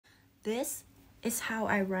This is how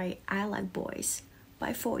I write I Like Boys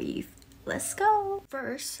by 4eve. Let's go!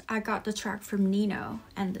 First, I got the track from Nino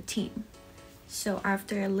and the team. So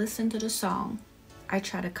after I listened to the song, I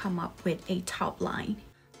try to come up with a top line.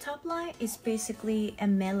 Top line is basically a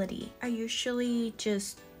melody. I usually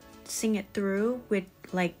just sing it through with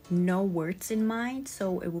like no words in mind,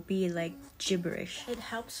 so it will be like gibberish. It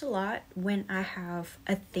helps a lot when I have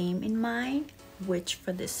a theme in mind, which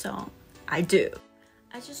for this song, I do.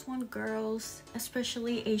 I just want girls,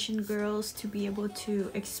 especially Asian girls, to be able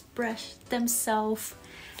to express themselves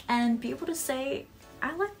and be able to say,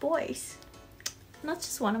 I like boys. Not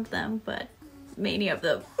just one of them, but many of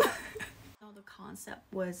them. The concept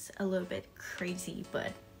was a little bit crazy,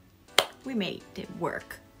 but we made it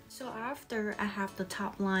work. So after I have the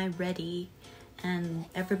top line ready and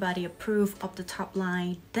everybody approve of the top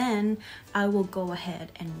line, then I will go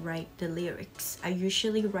ahead and write the lyrics. I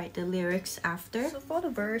usually write the lyrics after. So for the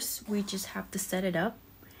verse, we just have to set it up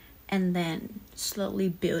and then slowly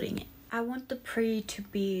building it. I want the pre to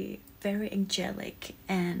be very angelic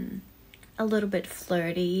and a little bit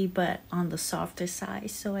flirty, but on the softer side.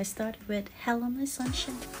 So I started with Hello My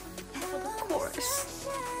Sunshine. For the chorus,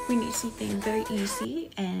 we need something very easy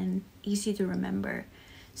and easy to remember.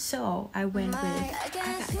 So I went with I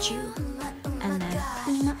Got You and then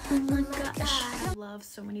oh my gosh. I love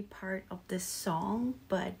so many parts of this song,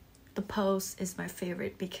 but the pose is my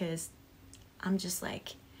favorite because I'm just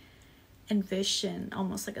like envision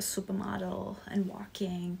almost like a supermodel and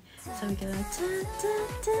walking. So we go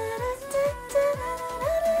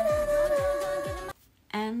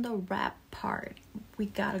and the rap part, we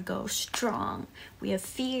gotta go strong. We are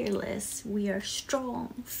fearless, we are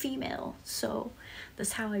strong female. So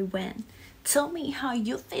that's how I went. Tell me how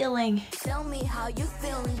you feeling. Tell me how you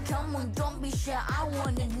feeling. Come on, don't be shy, I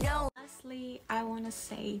wanna know. Lastly, I want to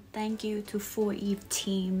say thank you to 4eve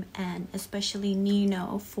team and especially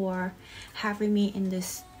Nino for having me in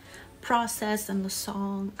this process and the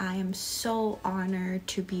song. I am so honored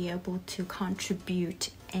to be able to contribute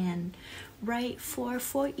and write for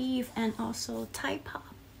 4eve and also Thai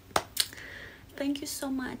pop. Thank you so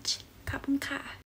much. Khap khun kha.